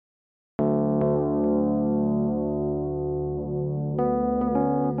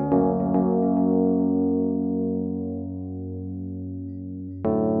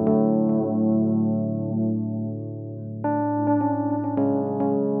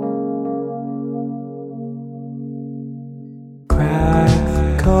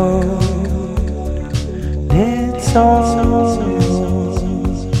it's all yours.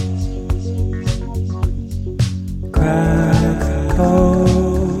 Crack the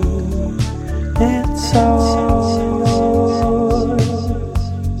code, it's all yours.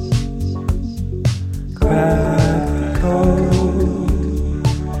 Crack the code,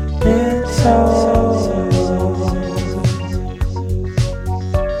 it's all yours.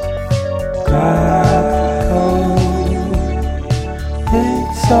 Crack the code,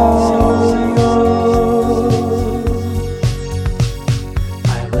 it's all yours.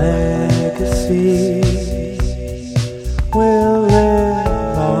 My legacy will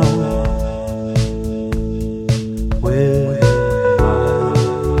live on with my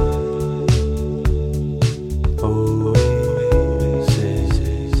oasis.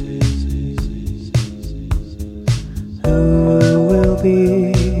 Who will be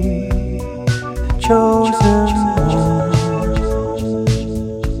the chosen one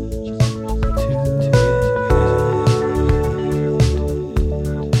to end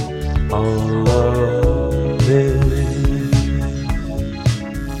all of this?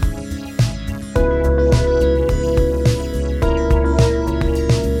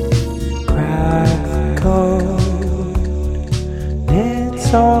 Crack the code,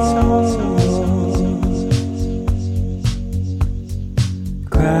 it's all yours.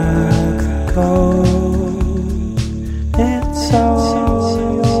 Crack the code, it's all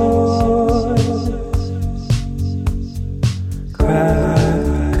yours. Crack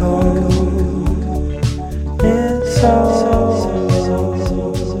the code, it's all yours.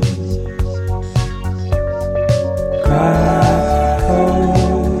 Crack the code,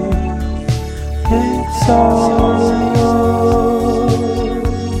 it's all yours.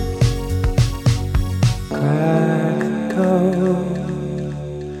 Crack the code,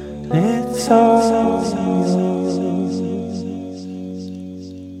 it's all yours.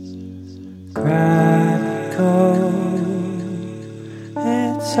 Crack the code,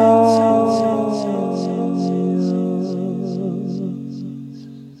 it's all yours.